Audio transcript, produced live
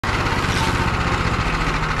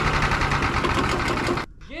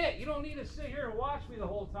don't need to sit here and watch me the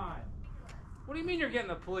whole time. What do you mean you're getting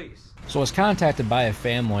the police? So I was contacted by a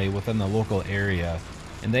family within the local area,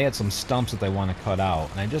 and they had some stumps that they want to cut out.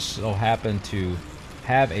 And I just so happened to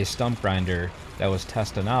have a stump grinder that was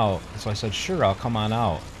testing out, so I said, sure, I'll come on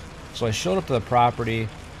out. So I showed up to the property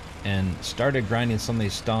and started grinding some of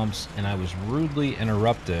these stumps, and I was rudely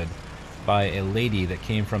interrupted by a lady that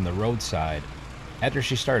came from the roadside. After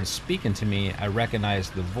she started speaking to me, I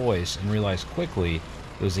recognized the voice and realized quickly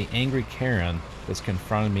it was the angry Karen that's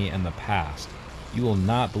confronted me in the past. You will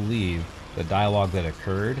not believe the dialogue that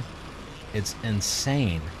occurred. It's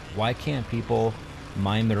insane. Why can't people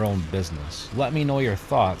mind their own business? Let me know your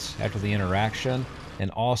thoughts after the interaction,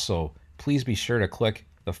 and also please be sure to click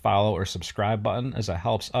the follow or subscribe button, as it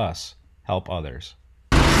helps us help others.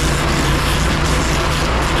 Can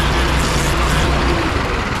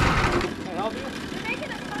I help you? You're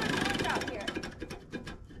making a ton of noise out here.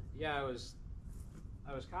 Yeah, I was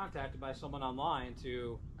contacted by someone online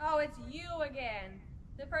to... Oh, it's you again.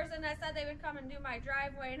 The person that said they would come and do my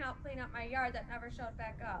driveway and help clean up my yard that never showed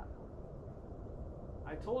back up.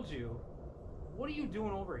 I told you. What are you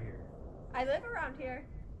doing over here? I live around here.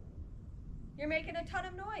 You're making a ton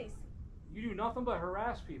of noise. You do nothing but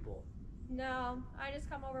harass people. No, I just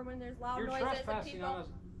come over when there's loud You're noises and trespassing people... on this...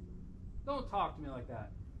 Don't talk to me like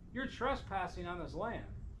that. You're trespassing on this land.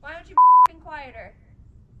 Why don't you be quieter?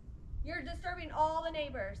 You're disturbing all the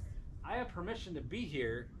neighbors. I have permission to be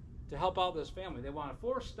here to help out this family. They want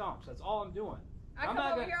 4 stumps. That's all I'm doing. I come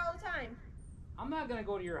over here all the time. I'm not going to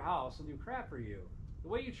go to your house and do crap for you. The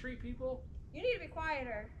way you treat people... You need to be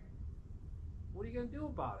quieter. What are you going to do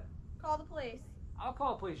about it? Call the police. I'll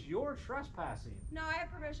call the police. You're trespassing. No, I have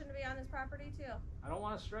permission to be on this property too. I don't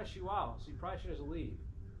want to stress you out, so you probably should just leave.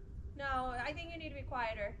 No, I think you need to be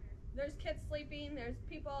quieter. There's kids sleeping. There's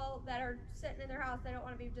people that are sitting in their house. They don't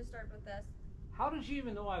want to be disturbed with this. How did you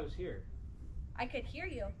even know I was here? I could hear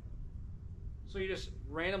you. So you just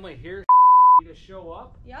randomly hear you just show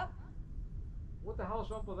up? Yep. What the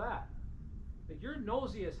hell's up with that? Like, you're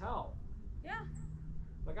nosy as hell. Yeah.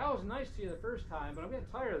 Like, I was nice to you the first time, but I'm getting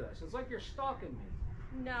tired of this. It's like you're stalking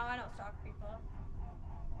me. No, I don't stalk people.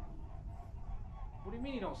 What do you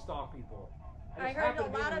mean you don't stalk people? I heard a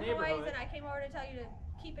lot of noise and I came over to tell you to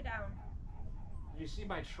keep it down. Did you see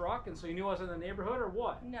my truck and so you knew I was in the neighborhood or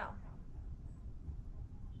what? No.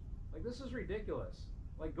 Like, this is ridiculous.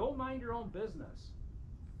 Like, go mind your own business.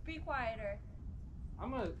 Be quieter.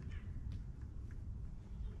 I'm gonna...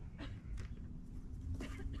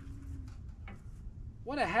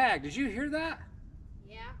 What a hag. Did you hear that?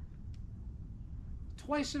 Yeah.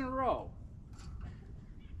 Twice in a row.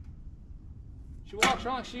 She walks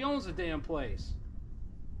around like she owns the damn place.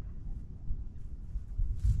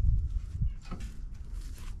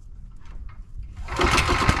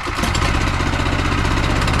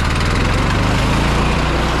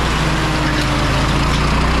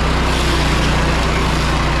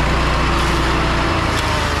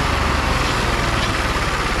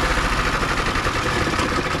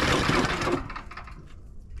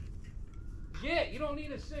 You don't need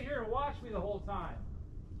to sit here and watch me the whole time.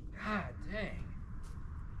 God dang.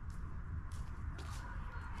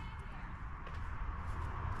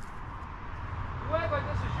 You act like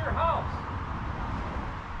this is your house.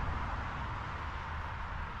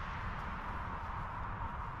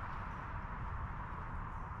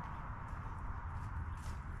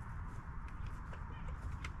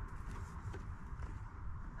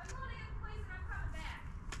 I'm going to get the police and I'm coming back.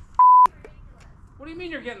 Ridiculous. What do you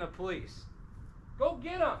mean you're getting the police? Go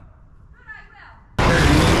get them.